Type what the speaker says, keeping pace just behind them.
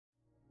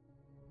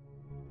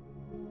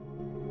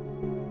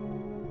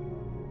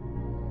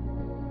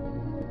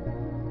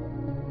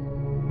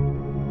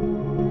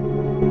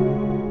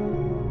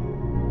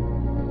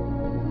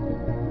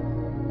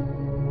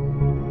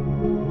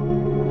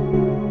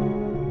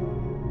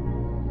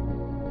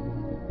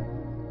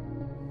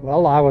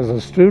Well, I was a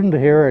student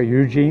here at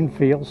Eugene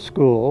Field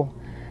School,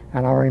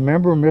 and I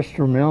remember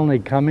Mr.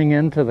 Milne coming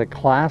into the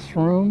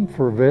classroom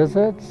for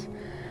visits,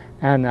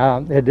 and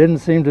it didn't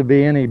seem to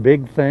be any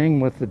big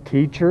thing with the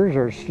teachers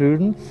or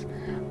students.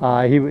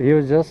 He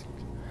was just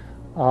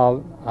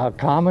a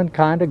common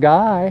kind of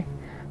guy,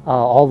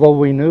 although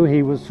we knew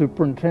he was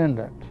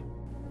superintendent.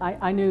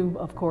 I knew,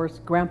 of course,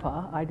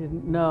 Grandpa. I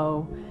didn't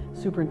know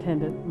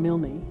Superintendent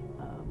Milne.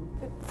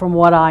 From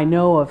what I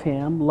know of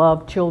him,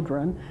 loved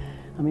children.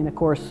 I mean, of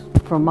course,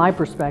 from my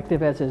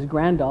perspective as his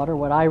granddaughter,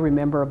 what I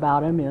remember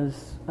about him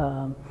is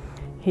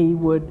he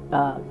would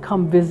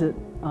come visit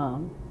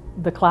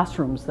the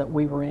classrooms that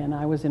we were in.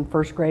 I was in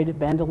first grade at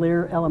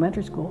Bandelier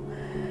Elementary School,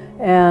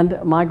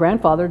 and my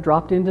grandfather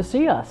dropped in to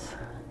see us.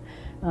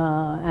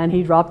 And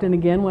he dropped in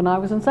again when I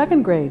was in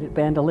second grade at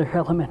Bandelier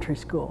Elementary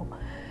School.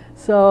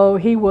 So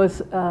he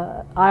was,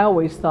 I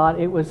always thought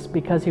it was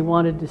because he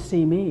wanted to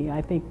see me.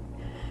 I think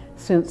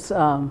since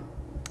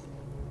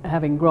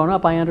having grown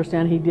up, I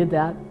understand he did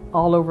that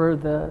all over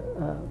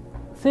the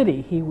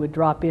city. He would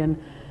drop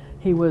in.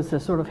 He was a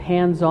sort of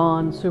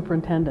hands-on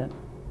superintendent.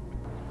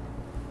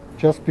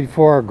 Just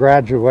before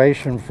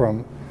graduation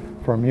from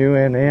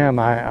UNM,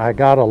 I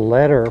got a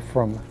letter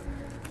from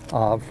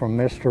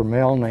Mr.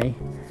 Milne.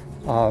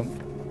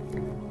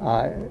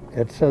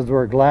 It says,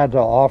 "We're glad to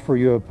offer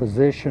you a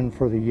position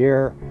for the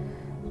year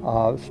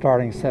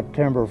starting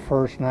September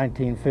 1st,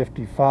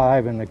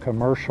 1955 in the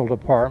commercial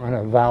department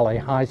of Valley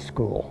High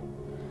School."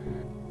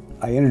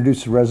 I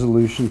introduced a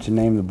resolution to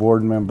name the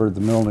board member the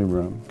Milne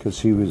Room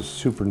because he was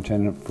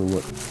superintendent for,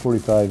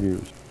 45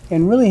 years.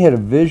 And really had a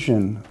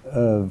vision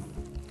of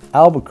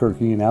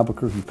Albuquerque and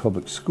Albuquerque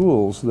public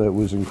schools that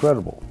was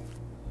incredible.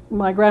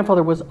 My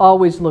grandfather was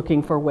always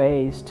looking for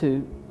ways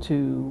to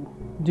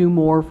do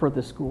more for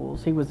the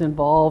schools. He was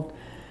involved,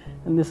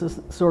 and this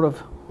is sort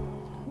of,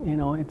 you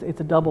know,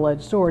 it's a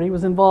double-edged sword. He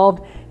was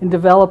involved in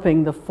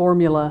developing the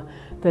formula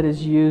that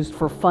is used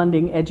for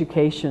funding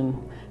education,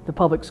 the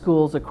public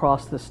schools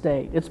across the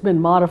state. It's been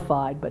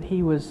modified, but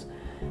he was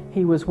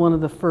one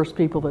of the first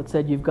people that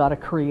said you've got to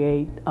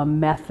create a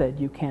method.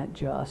 You can't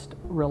just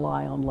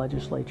rely on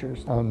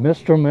legislatures.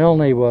 Mr.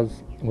 Milne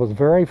was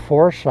very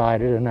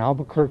foresighted in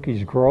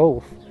Albuquerque's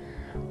growth.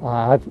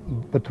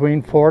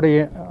 Between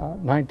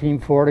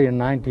 1940 and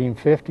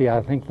 1950,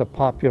 I think the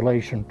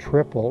population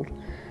tripled,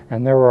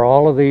 and there were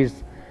all of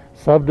these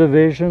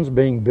subdivisions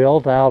being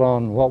built out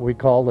on what we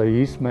call the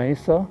East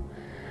Mesa.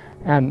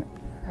 And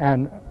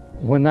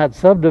when that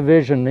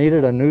subdivision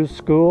needed a new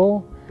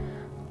school,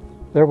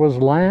 there was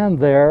land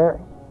there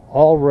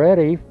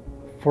already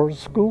for a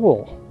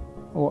school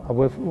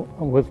with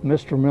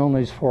Mr.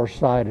 Milne's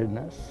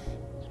foresightedness.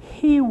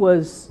 He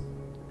was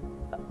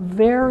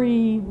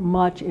very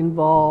much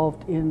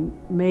involved in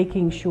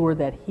making sure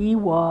that he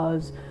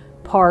was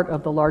part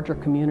of the larger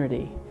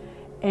community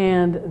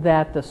and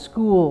that the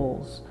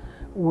schools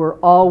were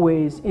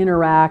always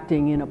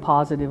interacting in a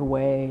positive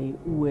way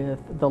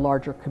with the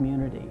larger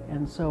community.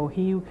 And so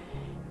he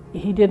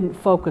didn't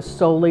focus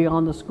solely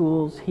on the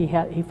schools. He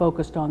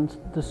focused on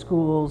the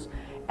schools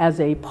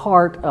as a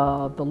part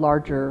of the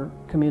larger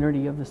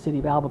community of the city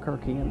of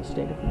Albuquerque and the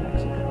state of New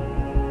Mexico.